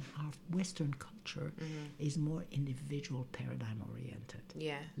paradigm, and our Western culture is more individual paradigm oriented.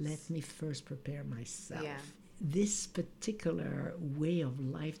 Yes. Let me first prepare myself. Yeah. This particular way of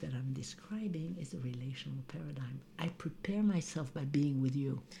life that I'm describing is a relational paradigm. I prepare myself by being with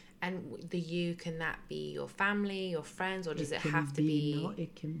you. And the you, can that be your family, your friends, or does it can have to be? No,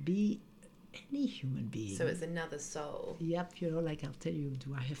 it can be any human being. So it's another soul. Yep, you know, like I'll tell you,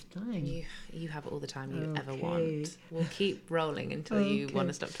 do I have time? You have all the time you ever Okay. want. We'll keep rolling until you want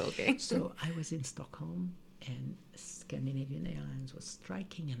to stop talking. So I was in Stockholm, and Scandinavian Airlines was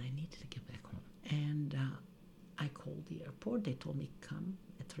striking, and I needed to get back home. And I called the airport. They told me, come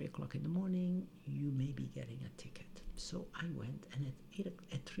at 3 o'clock in the morning. You may be getting a ticket. So I went, and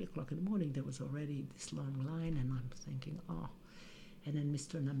at 3 o'clock in the morning, there was already this long line, and I'm thinking, oh. And then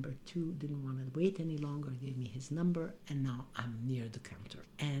Mr. Number 2 didn't want to wait any longer, gave me his number, and now I'm near the counter.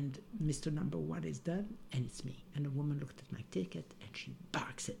 And Mr. Number 1 is done, and it's me. And the woman looked at my ticket, and she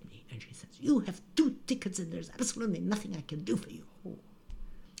barks at me, and she says, you have 2 tickets, and there's absolutely nothing I can do for you. Oh.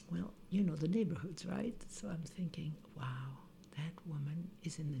 Well, you know the neighborhoods, right? So I'm thinking, wow, that woman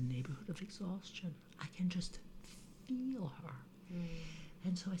is in the neighborhood of exhaustion. I can just feel her.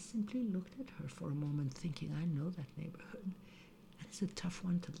 And so I simply looked at her for a moment, thinking, I know that neighborhood. And it's a tough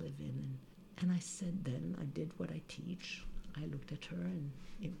one to live in. And I said then, I did what I teach. I looked at her, and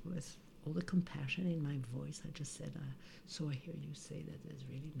it was all the compassion in my voice. I just said, so I hear you say that there's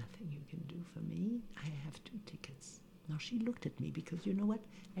really nothing you can do for me. I have 2 tickets. Now she looked at me because, you know what?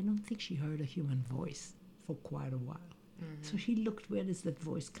 I don't think she heard a human voice for quite a while. So she looked, where does that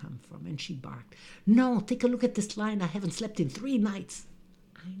voice come from? And she barked, no, take a look at this line. I haven't slept in 3 nights.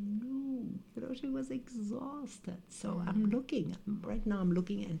 I knew, you know, she was exhausted. So I'm looking, right now I'm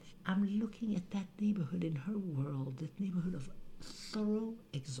looking at that neighborhood in her world, that neighborhood of thorough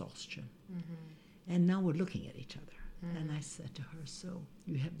exhaustion. And now we're looking at each other. And I said to her, so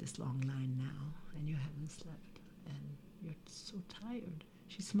you have this long line now, and you haven't slept, and you're so tired.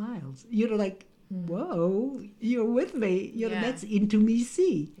 She smiles. You know, like, whoa, you're with me. You know, that's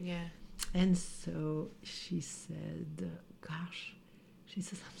intimacy. Yeah. And so she said, gosh, she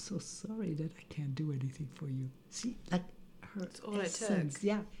says, I'm so sorry that I can't do anything for you. See, like her That's all essence. it took.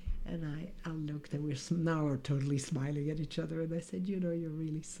 Yeah. And I looked, and we're totally smiling at each other. And I said, you know, you're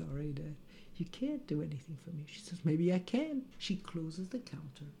really sorry that you can't do anything for me. She says, maybe I can. She closes the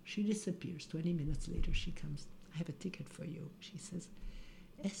counter. She disappears. 20 minutes later, she comes. I have a ticket for you. She says,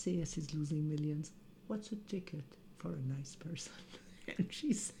 SAS is losing millions. What's a ticket for a nice person? And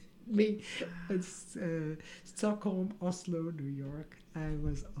she sent me Stockholm, Oslo, New York. I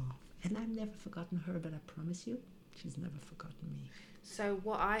was off. And I've never forgotten her, but I promise you, she's never forgotten me. So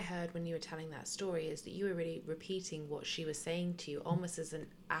what I heard when you were telling that story is that you were really repeating what she was saying to you, almost as an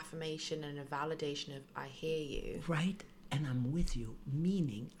affirmation and a validation of, I hear you. Right? And I'm with you,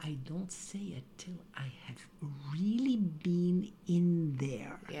 meaning I don't say it till I have really been in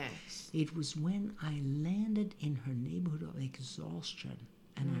there. Yes. It was when I landed in her neighborhood of exhaustion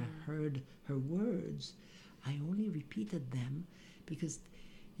and I heard her words, I only repeated them because,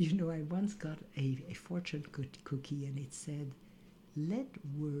 you know, I once got a fortune cookie, and it said, let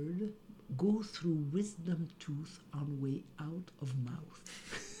word go through wisdom tooth on way out of mouth.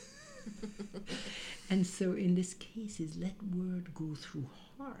 And so in this case is let word go through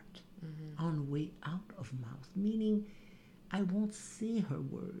heart on way out of mouth, meaning I won't say her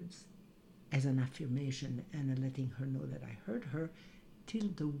words as an affirmation and letting her know that I heard her till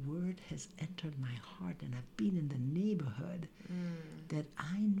the word has entered my heart and I've been in the neighborhood that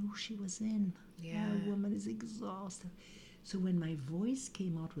I knew she was in. Yeah. That woman is exhausted. So when my voice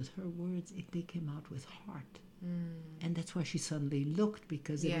came out with her words, they came out with heart. And that's why she suddenly looked,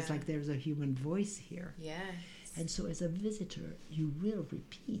 because it was like there's a human voice here. Yes. And so as a visitor, you will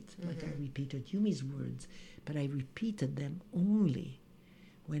repeat, like I repeated Yumi's words, but I repeated them only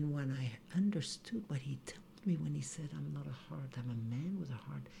when I understood what he told me when he said, I'm not a heart, I'm a man with a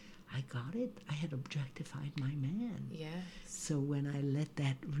heart. I got it. I had objectified my man. Yes. So when I let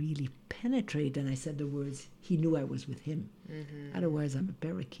that really penetrate and I said the words, he knew I was with him. Otherwise, I'm a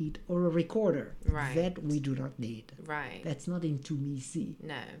parakeet or a recorder. Right. That we do not need. Right. That's not intimacy.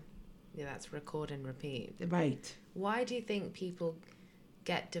 No. Yeah, that's record and repeat. Right. Why do you think people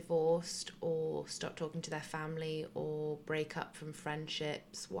get divorced or stop talking to their family or break up from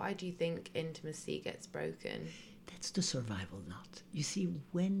friendships? Why do you think intimacy gets broken? That's the survival knot. You see,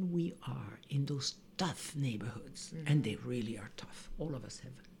 when we are in those tough neighborhoods, and they really are tough, all of us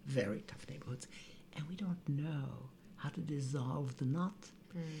have very tough neighborhoods, and we don't know how to dissolve the knot,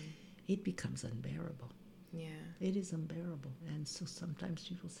 it becomes unbearable. Yeah. It is unbearable. And so sometimes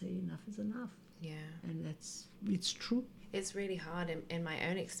people say enough is enough. Yeah. And it's true. It's really hard. In my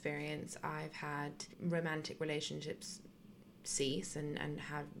own experience, I've had romantic relationships cease and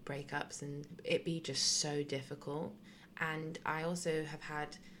have breakups and it be just so difficult. And I also have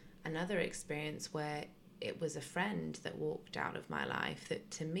had another experience where it was a friend that walked out of my life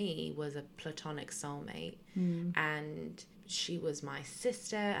that to me was a platonic soulmate. And she was my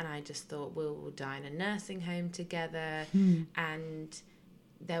sister, and I just thought we'll die in a nursing home together. And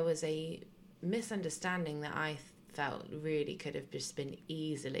there was a misunderstanding that I felt really could have just been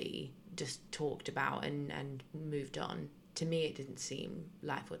easily just talked about and moved on. To me, it didn't seem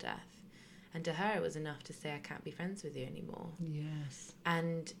life or death. And to her, it was enough to say, I can't be friends with you anymore. Yes.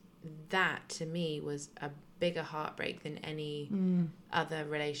 And that, to me, was a bigger heartbreak than any other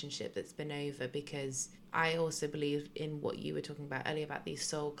relationship that's been over, because I also believe in what you were talking about earlier about these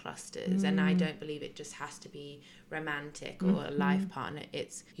soul clusters. And I don't believe it just has to be romantic or a life partner.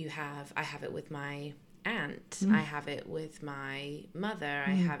 I have it with my aunt, I have it with my mother,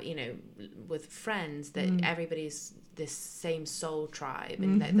 I have, with friends, that everybody's this same soul tribe,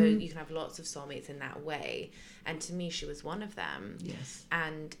 and that you can have lots of soulmates in that way. And to me, she was one of them. Yes.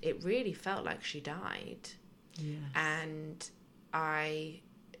 And it really felt like she died. Yes. And I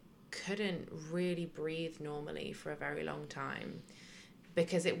couldn't really breathe normally for a very long time,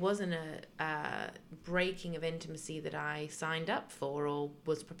 because it wasn't a breaking of intimacy that I signed up for or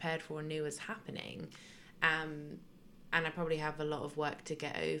was prepared for or knew was happening. And I probably have a lot of work to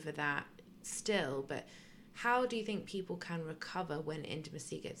get over that still. But how do you think people can recover when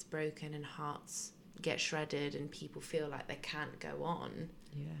intimacy gets broken and hearts get shredded and people feel like they can't go on?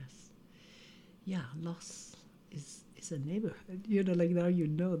 Yes. Yeah, loss is a neighborhood. Like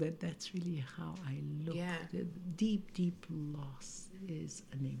now that's really how I look. Yeah. The deep, deep loss is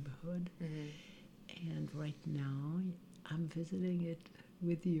a neighborhood. And right now, I'm visiting it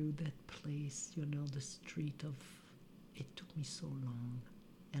with you, that place, the street of, it took me so long,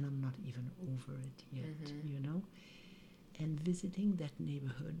 and I'm not even over it yet, And visiting that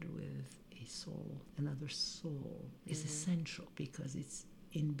neighborhood with a soul, another soul, is essential, because it's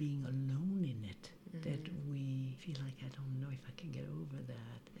in being alone in it that we feel like, I don't know if I can get over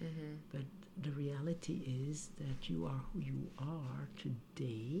that. But the reality is that you are who you are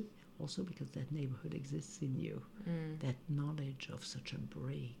today, also because that neighborhood exists in you. That knowledge of such a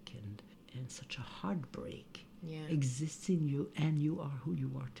break and such a heartbreak exists in you, and you are who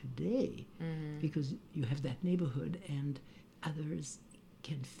you are today because you have that neighborhood, and others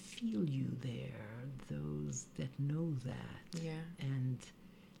can feel you there, those that know that and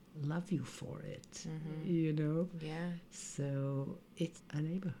love you for it, So it's a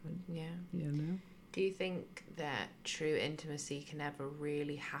neighborhood, Do you think that true intimacy can ever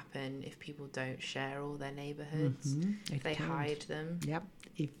really happen if people don't share all their neighborhoods? If they hide them? Yep.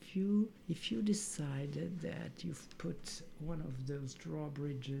 If you decided that you've put one of those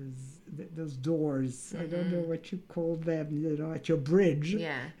drawbridges, those doors, I don't know what you call them, at your bridge,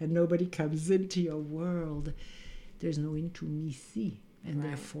 and nobody comes into your world, there's no intimacy, and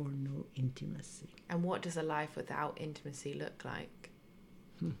therefore no intimacy. And what does a life without intimacy look like?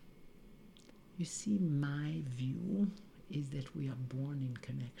 You see, my view is that we are born in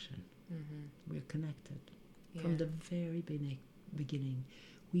connection. We're connected. From the very beginning.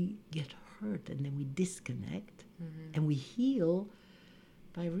 We get hurt and then we disconnect and we heal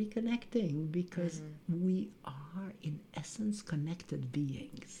by reconnecting, because we are in essence connected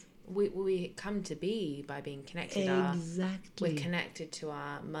beings. We come to be by being connected. Exactly. We're connected to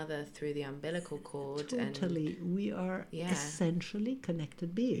our mother through the umbilical cord. Totally. We are essentially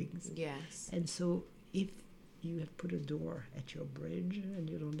connected beings. Yes. And so if you have put a door at your bridge and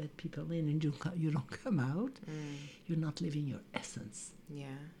you don't let people in and you don't come out, you're not living your essence. Yeah.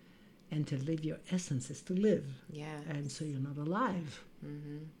 And to live your essence is to live. Yeah. And so you're not alive.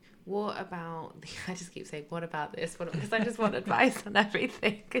 Mm-hmm. What about, I just keep saying, what about this? Because I just want advice on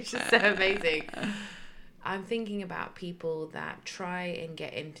everything. It's just so amazing. I'm thinking about people that try and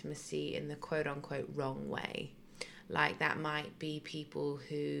get intimacy in the quote unquote wrong way. Like that might be people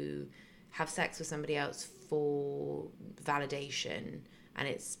who have sex with somebody else for validation and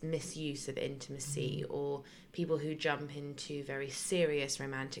it's misuse of intimacy, or people who jump into very serious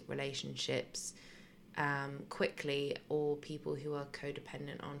romantic relationships quickly, or people who are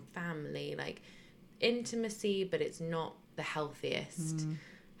codependent on family, like intimacy, but it's not the healthiest.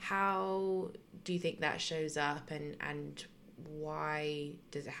 How do you think that shows up, and why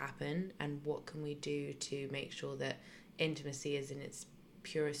does it happen, and what can we do to make sure that intimacy is in its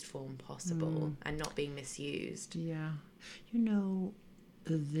purest form possible and not being misused? Yeah. You know,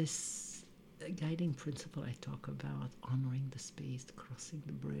 this guiding principle I talk about, honoring the space, crossing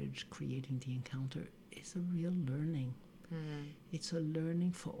the bridge, creating the encounter, is a real learning. It's a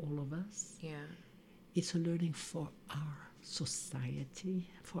learning for all of us. Yeah. It's a learning for our society,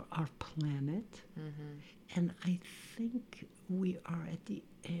 for our planet. And I think we are at the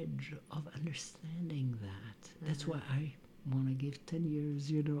edge of understanding that. That's why I want to give 10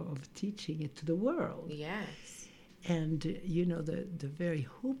 years, of teaching it to the world. Yes. And, the very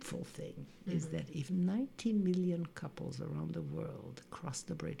hopeful thing is that if 90 million couples around the world cross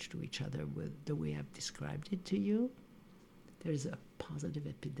the bridge to each other with the way I've described it to you, there's a positive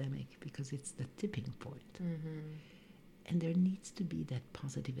epidemic, because it's the tipping point. And there needs to be that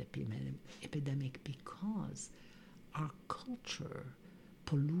positive epidemic, because our culture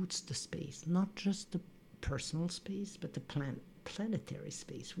pollutes the space, not just the personal space, but the planetary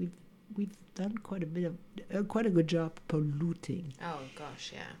space. We've done quite a good job polluting. Oh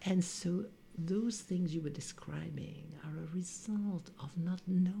gosh, yeah. And so those things you were describing are a result of not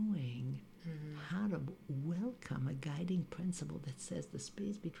knowing how to welcome a guiding principle that says the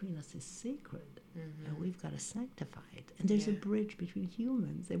space between us is sacred, and we've got to sanctify it. And there's a bridge between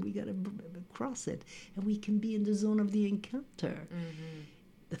humans, and we got to cross it, and we can be in the zone of the encounter.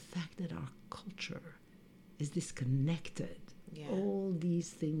 The fact that our culture is disconnected. Yeah. All these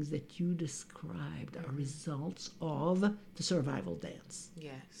things that you described are results of the survival dance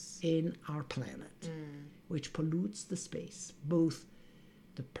in our planet, which pollutes the space, both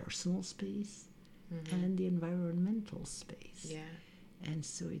the personal space and the environmental space. Yeah. And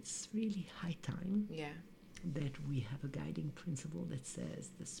so it's really high time that we have a guiding principle that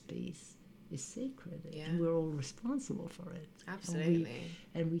says the space is sacred, and we're all responsible for it. Absolutely.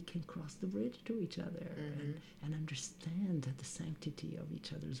 And we can cross the bridge to each other and understand the sanctity of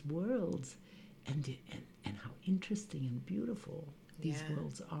each other's worlds, and how interesting and beautiful these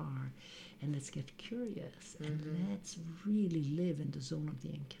worlds are. And let's get curious, and let's really live in the zone of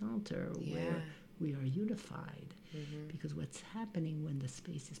the encounter where we are unified. Because what's happening when the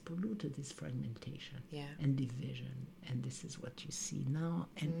space is polluted is fragmentation and division. And this is what you see now.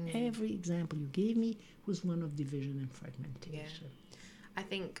 And every example you gave me was one of division and fragmentation. I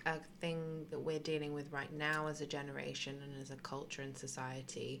think a thing that we're dealing with right now as a generation and as a culture and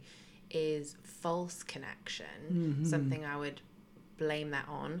society is false connection. Something I would blame that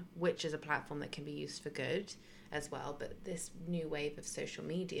on, which is a platform that can be used for good as well, but this new wave of social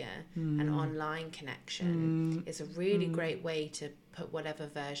media and online connection is a really great way to put whatever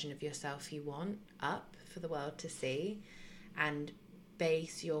version of yourself you want up for the world to see, and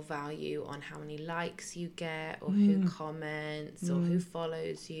base your value on how many likes you get, or who comments, or who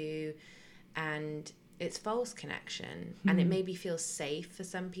follows you. And it's false connection, and it maybe feels safe for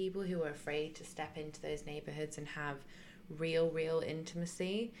some people who are afraid to step into those neighborhoods and have real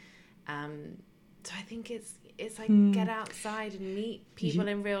intimacy. So I think it's like get outside and meet people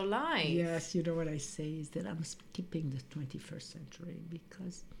in real life. Yes, you know what I say is that I'm skipping the 21st century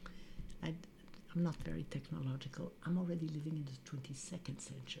because I'm not very technological. I'm already living in the 22nd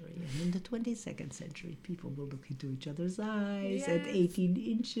century. And in the 22nd century, people will look into each other's eyes. At 18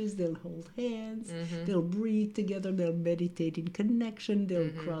 inches, they'll hold hands. They'll breathe together. They'll meditate in connection. They'll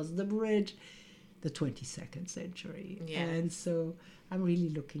cross the bridge. The 22nd century. And so I'm really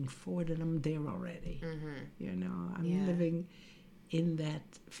looking forward, and I'm there already. I'm living in that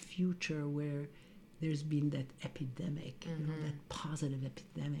future where there's been that epidemic, that positive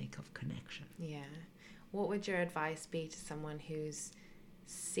epidemic of connection. Yeah. What would your advice be to someone who's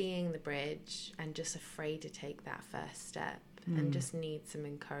seeing the bridge and just afraid to take that first step and just needs some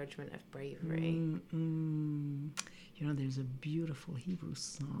encouragement of bravery? There's a beautiful Hebrew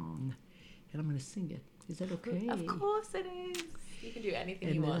song, and I'm going to sing it. Is that okay? Of course it is. You can do anything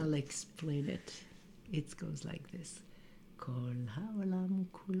and you want. And then I'll explain it. It goes like this. כל העולם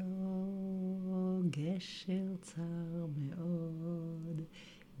כולו גשר צר מאוד,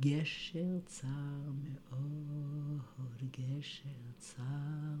 גשר צר מאוד, גשר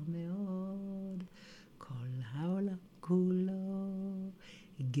צר מאוד. כל העולם כולו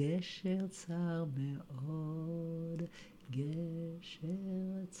גשר צר מאוד,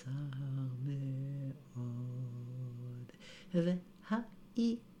 גשר צר מאוד.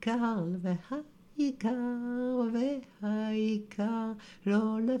 והעיקר והעיקר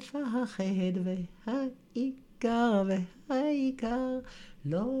לא לפחד, והעיקר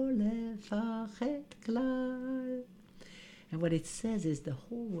לא לפחד כלל. And what it says is the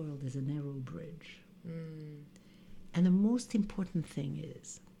whole world is a narrow bridge. And the most important thing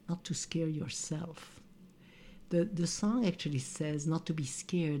is not to scare yourself. The song actually says not to be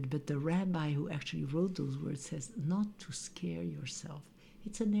scared, but the rabbi who actually wrote those words says not to scare yourself.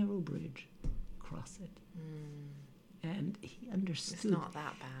 It's a narrow bridge. Cross it. And he understood. It's not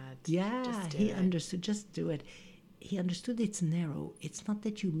that bad. Yeah, he understood. Just do it. He understood it's narrow. It's not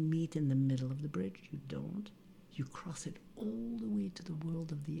that you meet in the middle of the bridge. You don't. You cross it all the way to the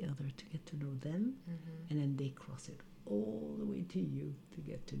world of the other to get to know them, and then they cross it all the way to you to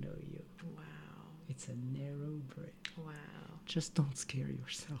get to know you. Wow. It's a narrow bridge. Wow. Just don't scare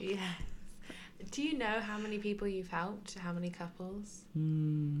yourself. Yes. Do you know how many people you've helped? How many couples?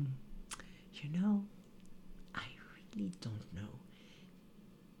 I really don't know.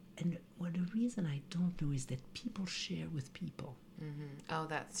 And the reason I don't know is that people share with people. Oh,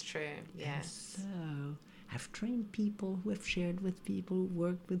 that's true. Yes. And so I've trained people who have shared with people,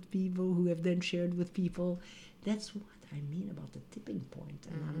 worked with people who have then shared with people. That's what I mean about the tipping point.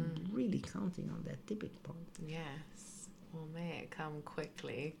 And I'm really counting on that tipping point. Yes. Well, may it come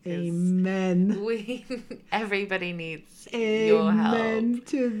quickly. Amen. Everybody needs your help. Amen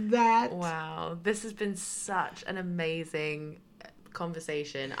to that. Wow. This has been such an amazing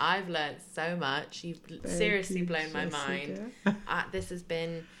conversation. I've learned so much. You've seriously blown my mind. This has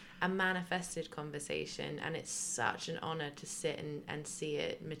been a manifested conversation, and it's such an honor to sit and see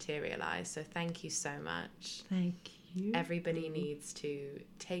it materialize. So thank you so much. Thank you. Everybody needs to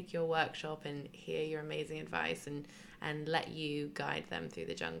take your workshop and hear your amazing advice and let you guide them through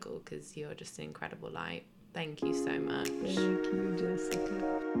the jungle, because you're just an incredible light. Thank you so much. Thank you,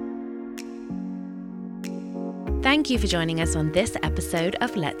 Jessica. Thank you for joining us on this episode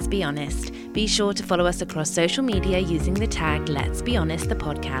of Let's Be Honest. Be sure to follow us across social media using the tag Let's Be Honest the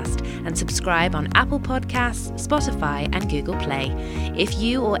podcast, and subscribe on Apple Podcasts, Spotify and Google Play. If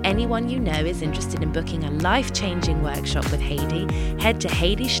you or anyone you know is interested in booking a life-changing workshop with Heidi, head to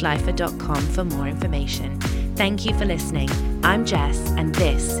HeidiSchleifer.com for more information. Thank you for listening. I'm Jess, and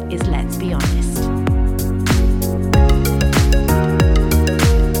this is